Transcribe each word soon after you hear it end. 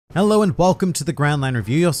Hello and welcome to the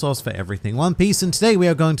GrandLineReview, your source for everything One Piece, and today we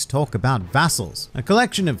are going to talk about Vassals, a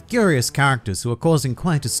collection of curious characters who are causing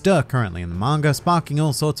quite a stir currently in the manga, sparking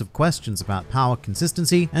all sorts of questions about power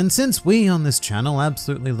consistency, and since we on this channel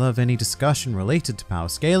absolutely love any discussion related to power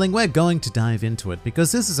scaling, we're going to dive into it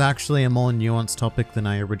because this is actually a more nuanced topic than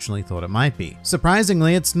I originally thought it might be.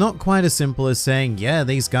 Surprisingly, it's not quite as simple as saying, yeah,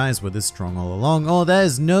 these guys were this strong all along, or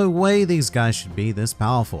there's no way these guys should be this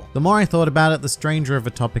powerful. The more I thought about it, the stranger of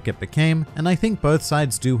a topic it became, and I think both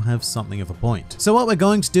sides do have something of a point. So what we're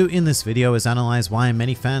going to do in this video is analyze why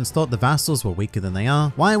many fans thought the Vassals were weaker than they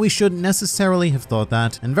are, why we shouldn't necessarily have thought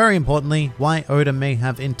that, and very importantly, why Oda may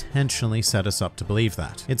have intentionally set us up to believe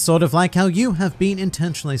that. It's sort of like how you have been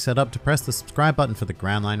intentionally set up to press the subscribe button for the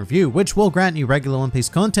GrandLineReview, which will grant you regular One Piece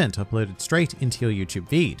content uploaded straight into your YouTube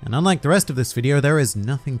feed. And unlike the rest of this video, there is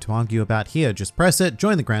nothing to argue about here. Just press it,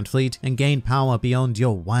 join the Grand Fleet, and gain power beyond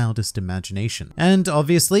your wildest imagination. And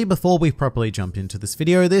obviously, before we properly jump into this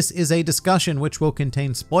video, this is a discussion which will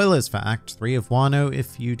contain spoilers for Act 3 of Wano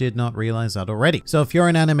if you did not realize that already. So if you're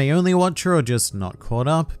an anime-only watcher or just not caught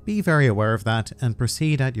up, be very aware of that and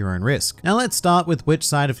proceed at your own risk. Now let's start with which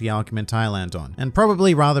side of the argument I land on. And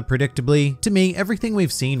probably rather predictably, to me, everything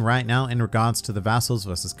we've seen right now in regards to the Vassals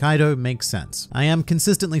versus Kaido makes sense. I am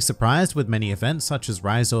consistently surprised with many events such as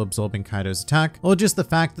Raizo absorbing Kaido's attack, or just the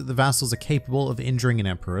fact that the Vassals are capable of injuring an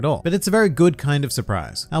emperor at all. But it's a very good kind of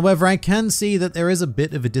surprise. However, I can see that there is a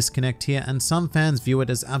bit of a disconnect here, and some fans view it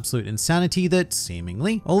as absolute insanity that,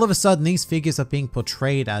 seemingly, all of a sudden these figures are being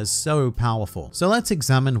portrayed as so powerful. So let's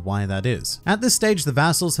examine why that is. At this stage, the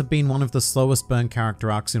Vassals have been one of the slowest burn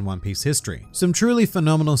character arcs in One Piece history. Some truly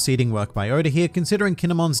phenomenal seeding work by Oda here, considering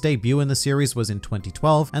Kinemon's debut in the series was in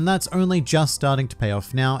 2012, and that's only just starting to pay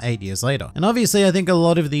off now, 8 years later. And obviously I think a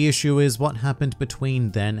lot of the issue is what happened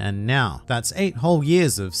between then and now. That's 8 whole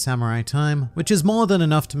years of samurai time, which is more than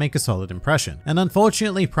enough to make a solid impression. And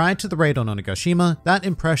unfortunately, prior to the raid on Onigashima, that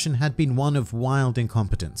impression had been one of wild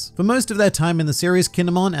incompetence. For most of their time in the series,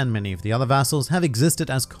 Kinemon and many of the other Vassals have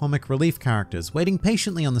existed as comic relief characters, waiting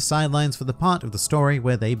patiently on the sidelines for the part of the story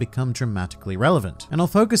where they become dramatically relevant. And I'll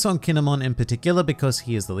focus on Kinemon in particular because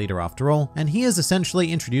he is the leader after all, and he is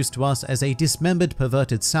essentially introduced to us as a dismembered,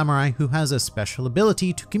 perverted samurai who has a special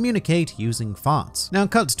ability to communicate using farts. Now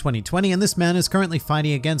cut to 2020, and this man is currently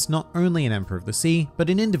fighting against not only an Emperor of the Sea, but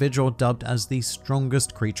an individual dubbed as the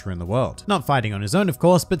strongest creature in the world. Not fighting on his own, of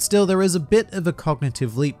course, but still there is a bit of a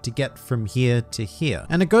cognitive leap to get from here to here.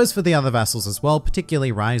 And it goes for the other Vassals as well,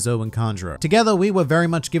 particularly Raizo and Kanjuro. Together, we were very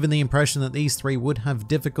much given the impression that these three would have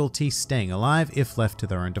difficulty staying alive if left to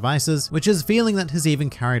their own devices, which is a feeling that has even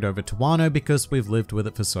carried over to Wano because we've lived with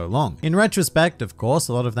it for so long. In retrospect, of course,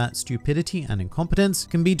 a lot of that stupidity and incompetence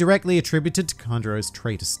can be directly attributed to Kanjuro's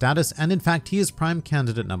traitor status, and in fact he is prime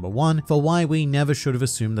candidate number 1 for why we never should have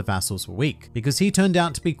assumed the Vassals were weak, because he turned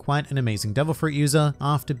out to be quite an amazing Devil Fruit user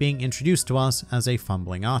after being introduced to us as a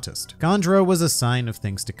fumbling artist. Kanjuro was a sign of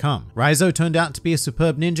things to come. Raizo turned out to be a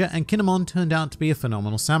superb ninja, and Kinemon turned out to be a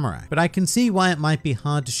phenomenal samurai. But I can see why it might be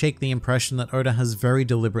hard to shake the impression that Oda has very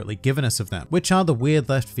deliberately given us of them, which are the weird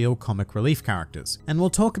left field comic relief characters. And we'll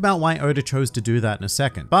talk about why Oda chose to do that in a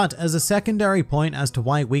second. But as a secondary point as to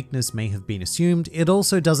why weakness may have been assumed, it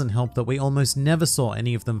also doesn't help that we almost never saw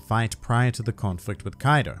any of them fight prior to the conflict with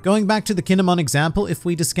Kaido. Going back to the Kinemon example, if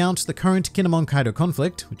we discount the current Kinemon-Kaido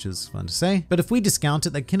conflict, which is fun to say, but if we discount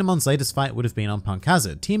it, then Kinemon's latest fight would have been on Punk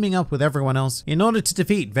Hazard, teaming up with everyone else in order to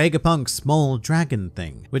defeat Vegapunk's small dragon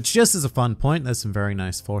thing. Which, just as a fun point, there's some very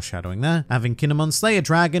nice foreshadowing there, having Kinemon slay a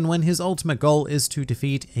dragon when his ultimate goal is to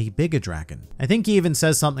defeat a bigger dragon. I think he even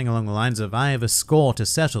says something along the lines of, I have a score to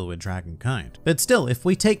settle with dragonkind. But still, if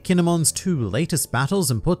we take Kinemon's 2 latest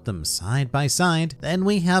battles and put them side by side, then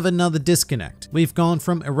we have another disconnect. We've gone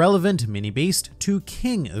from irrelevant mini-beast to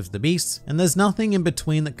king of the beasts, and there's nothing in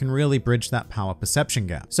between that can really bridge that power perception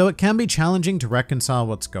gap. So it can be challenging to reconcile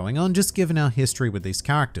what's going on just given our history with these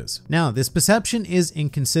characters. Now, this perception is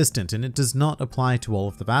inconsistent and it does not apply to all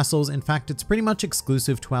of the Vassals. In fact, it's pretty much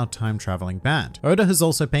exclusive to our time-traveling band. Oda has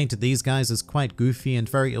also painted these guys as quite goofy and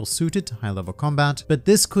very ill-suited to high-level combat, but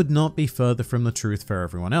this could not be further from the truth for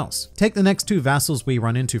everyone else. Take the next 2 Vassals we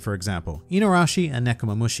run into, for example, Inuarashi and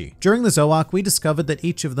Nekomamushi. During the Zou arc, we discovered that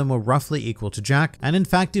each of them were roughly equal to Jack, and in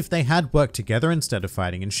fact, if they had worked together instead of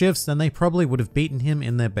fighting in shifts, then they probably would have beaten him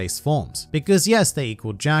in their base forms. Because yes, they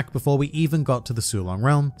equaled Jack before we even got to the Sulong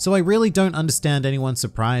realm, so I really don't understand anyone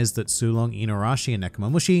surprised that Sulong, Inuarashi, and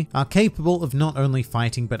Nekomamushi are capable of not only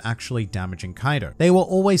fighting but actually damaging Kaido. They were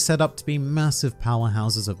always set up to be massive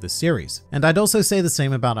powerhouses of this series. And I'd also say the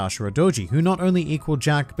same about Ashura Doji, who not only equaled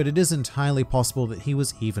Jack, but it is entirely possible that he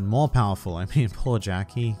was even more powerful. I mean, poor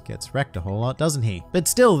Jack, he gets wrecked a whole lot, doesn't he? But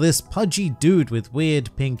still, this pudgy dude with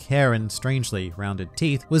weird pink hair and strangely rounded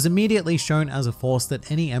teeth was immediately shown as a force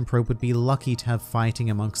that any emperor would be lucky to have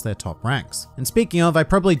fighting amongst their top ranks. And speaking of, I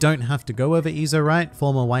probably don't have to go over Izo, right?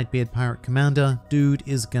 Former Whitebeard pirate commander, dude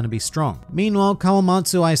is gonna be strong. Meanwhile,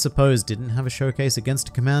 Kawamatsu, I suppose, didn't have a showcase against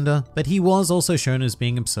a commander, but he was also shown as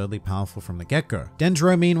being absurdly powerful from the get-go.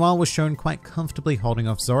 Denjiro, meanwhile, was shown quite comfortably holding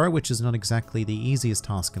off Zoro, which is not exactly the easiest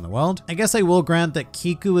task in the world. I guess I will grant that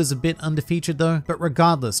Kiku is a bit underfeatured though, but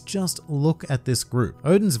regardless, just look at this group.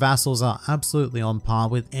 Oden's vassals are absolutely on par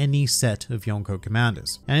with any set of Yonko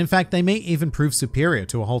commanders, and in fact they may even prove superior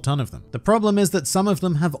to a whole ton of them. The problem is that some of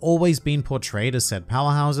them have always been portrayed as said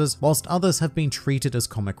powerhouses, whilst others have been treated as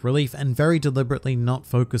comic relief and very deliberately not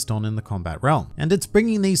focused on in the combat realm. And it's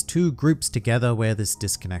bringing these two groups together where this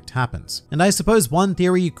disconnect happens. And I suppose one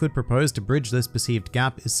theory you could propose to bridge this perceived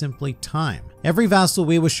gap is simply time. Every vassal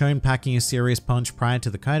we were shown packing a serious punch prior to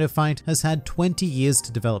the Kaido fight has had 20 years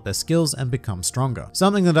to develop their skills and become stronger.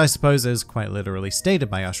 Something that I suppose is quite literally stated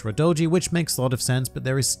by Ashura Doji, which makes a lot of sense, but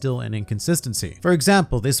there is still an inconsistency. For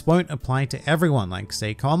example, this won't apply to everyone, like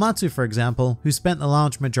say Kawamatsu for example, who spent the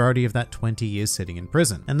large majority of that 20 years sitting in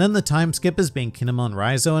prison. And then the time skippers being Kinemon,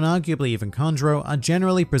 Raizo, and arguably even Kanjuro are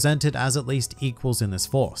generally presented as at least equals in this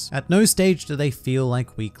force. At no stage do they feel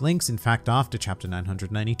like weak links. In fact, after chapter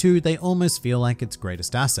 992, they almost feel like its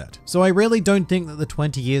greatest asset. So I really don't think that the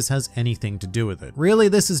 20 years has anything to do with it. Really,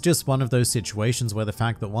 this is just one of those situations where the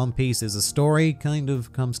fact that One Piece is a story kind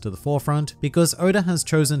of comes to the forefront because Oda has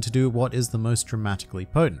chosen to do what is the most dramatically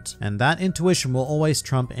potent, and that intuition will always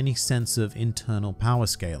trump any sense of internal power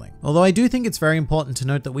scaling. Although I do think it's very important to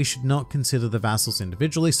note that we should not consider the vassals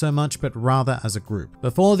individually so much, but rather as a group.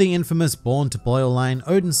 Before the infamous Born to Boil line,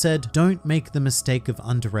 Oden said, "Don't make the mistake of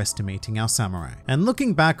underestimating our samurai." And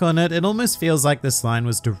looking back on it, it almost feels like this line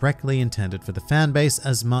was directly intended for the fanbase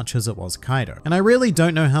as much as it was Kaido. And I really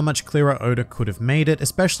don't know how much clearer Oda could have made it,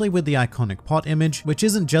 especially with the iconic pot image, which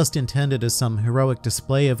isn't just intended as some heroic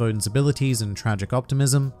display of Oden's abilities and tragic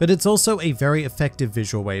optimism, but it's also a very effective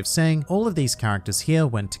visual way of saying all of these characters here,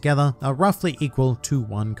 when together, are roughly equal to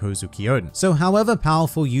one Kozuki Oden. So however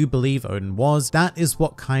powerful you believe Oden was, that is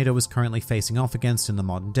what Kaido is currently facing off against in the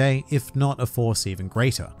modern day, if not a force even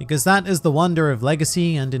greater. Because that is the wonder of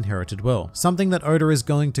legacy and inherited will, something that Oda is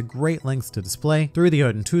going to great lengths to display through the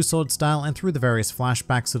Oden two-sword style and through the various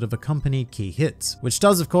flashbacks that have accompanied key hits, which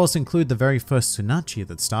does of course include the very first Tsunachi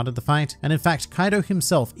that started the fight, and in fact Kaido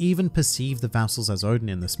himself even perceived the vassals as Oden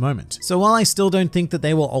in this moment. So while I still don't think that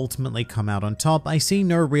they will ultimately come out on top, I see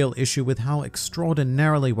no real issue with how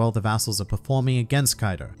extraordinarily well the vassals are performing against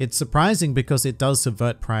Kaido. It's surprising because it does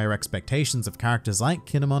subvert prior expectations of characters like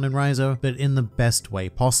Kinemon and Raizo, but in the best way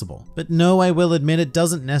possible. But no, I will admit it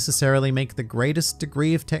doesn't necessarily make the greatest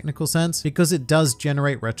degree of technical sense, because it does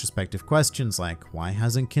generate retrospective questions like, why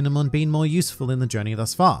hasn't Kinemon been more useful in the journey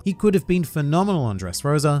thus far? He could have been phenomenal on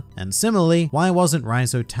Dressrosa, and similarly, why wasn't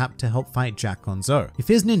Raizo tapped to help fight Jack on Zou? If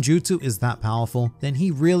his ninjutsu is that powerful, then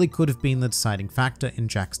he really could have been the deciding factor in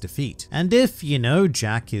Jack's defeat. And if, you know,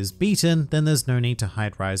 Jack is beaten, then there's no need to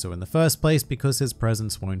hide Raizo in the first place because his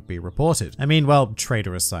presence won't be reported. I mean, well,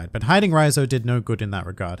 traitor aside, but hiding Raizo did no good in that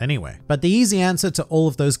regard anyway. But the easy answer to all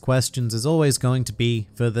of those questions is always going to be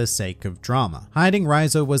for the sake of drama. Hiding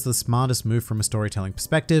Raizo was the smartest move from a storytelling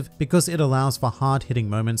perspective because it allows for hard-hitting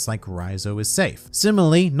moments like Raizo is safe.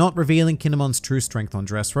 Similarly, not revealing Kinemon's true strength on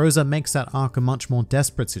Dressrosa makes that arc a much more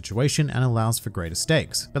desperate situation and allows for greater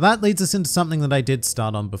stakes. But that leads us into something that I did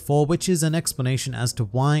start on before, which is an explanation as to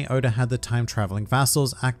why Oda had the time-traveling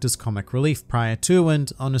vassals act as comic relief prior to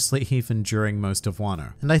and honestly even during most of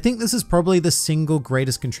Wano. And I think this is probably the single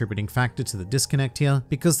greatest contributing factor to the disconnect here,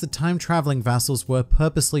 because the time-traveling vassals were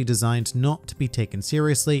purposely designed not to be taken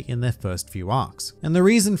seriously in their first few arcs. And the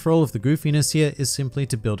reason for all of the goofiness here is simply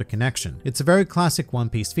to build a connection. It's a very classic One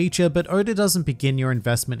Piece feature, but Oda doesn't begin your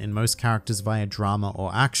investment in most characters via drama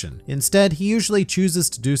or action. Instead, he usually chooses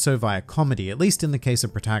to do so via comedy, at least in the case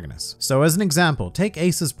of protagonists. So as an example, take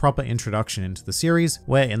Ace's proper introduction into the series,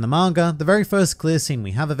 where in the manga, the very first clear scene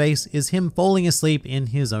we have of Ace is him falling asleep in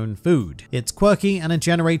his own food. It's quirky and it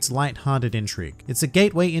generates light-hearted intrigue. It's a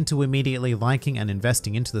gateway into immediately liking and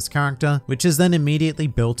investing into this character, which is then immediately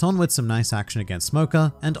built on with some nice action against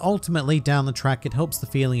Smoker, and ultimately down the track it helps the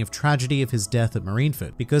feeling of tragedy of his death at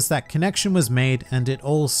Marineford, because that connection was made and it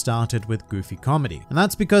all started with goofy comedy. And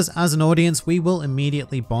that's because as an audience we will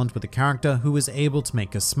immediately bond with a character who is able to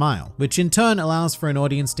make us smile, which in turn allows for an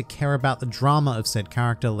audience to care about the drama of said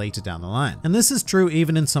character later down the line. And this is true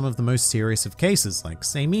even in some of the most serious of cases, like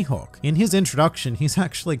say Mihawk. In his introduction he's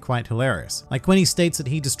actually quite hilarious, like when he states that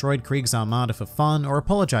he destroyed Krieg's armada for fun, or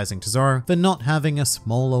apologizing to Zoro for not having a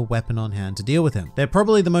small battle or weapon on hand to deal with him. They're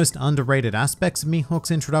probably the most underrated aspects of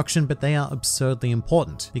Mihawk's introduction, but they are absurdly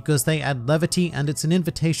important because they add levity and it's an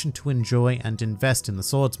invitation to enjoy and invest in the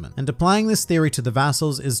swordsman. And applying this theory to the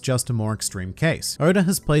vassals is just a more extreme case. Oda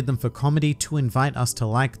has played them for comedy to invite us to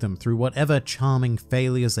like them through whatever charming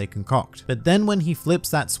failures they concoct. But then when he flips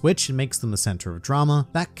that switch and makes them the center of drama,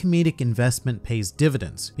 that comedic investment pays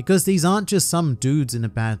dividends because these aren't just some dudes in a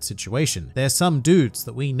bad situation. They're some dudes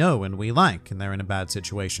that we know and we like and they're in a bad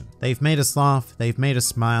situation. They've made us laugh, they've made us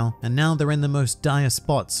smile, and now they're in the most dire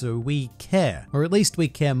spot, so we care. Or at least we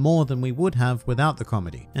care more than we would have without the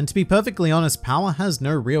comedy. And to be perfectly honest, power has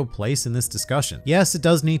no real place in this discussion. Yes, it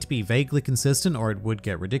does need to be vaguely consistent or it would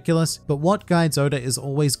get ridiculous, but what guides Oda is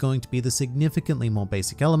always going to be the significantly more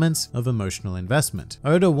basic elements of emotional investment.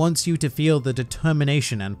 Oda wants you to feel the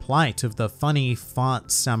determination and plight of the funny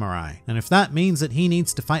fart samurai. And if that means that he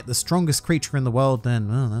needs to fight the strongest creature in the world, then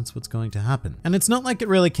well, that's what's going to happen. And it's not like it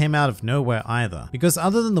really came out of nowhere either, because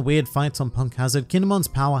other than the weird fights on Punk Hazard, Kinemon's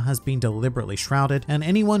power has been deliberately shrouded, and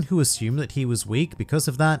anyone who assumed that he was weak because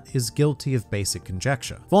of that is guilty of basic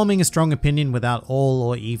conjecture, forming a strong opinion without all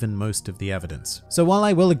or even most of the evidence. So while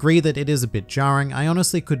I will agree that it is a bit jarring, I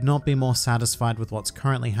honestly could not be more satisfied with what's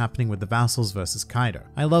currently happening with the Vassals versus Kaido.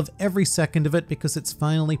 I love every second of it because it's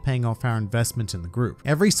finally paying off our investment in the group.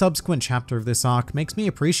 Every subsequent chapter of this arc makes me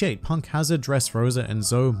appreciate Punk Hazard, Dressrosa, and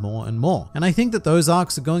Zoe more and more, and I think that those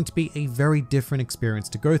arcs are going to be a very different experience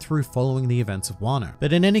to go through following the events of Wano.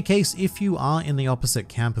 But in any case, if you are in the opposite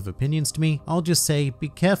camp of opinions to me, I'll just say be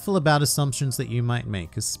careful about assumptions that you might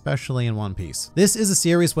make, especially in One Piece. This is a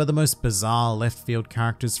series where the most bizarre left field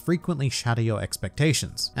characters frequently shatter your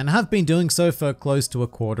expectations, and have been doing so for close to a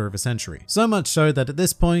quarter of a century. So much so that at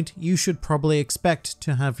this point, you should probably expect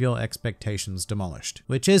to have your expectations demolished.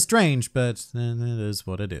 Which is strange, but it is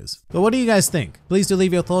what it is. But what do you guys think? Please do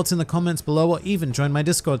leave your thoughts in the comments below or even join my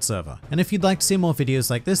Discord server. And if you'd like to see more videos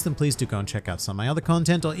like this, then please do go and check out some of my other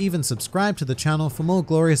content or even subscribe to the channel for more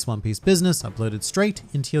glorious One Piece business uploaded straight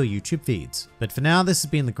into your YouTube feeds. But for now, this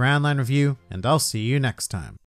has been the GrandLineReview, and I'll see you next time.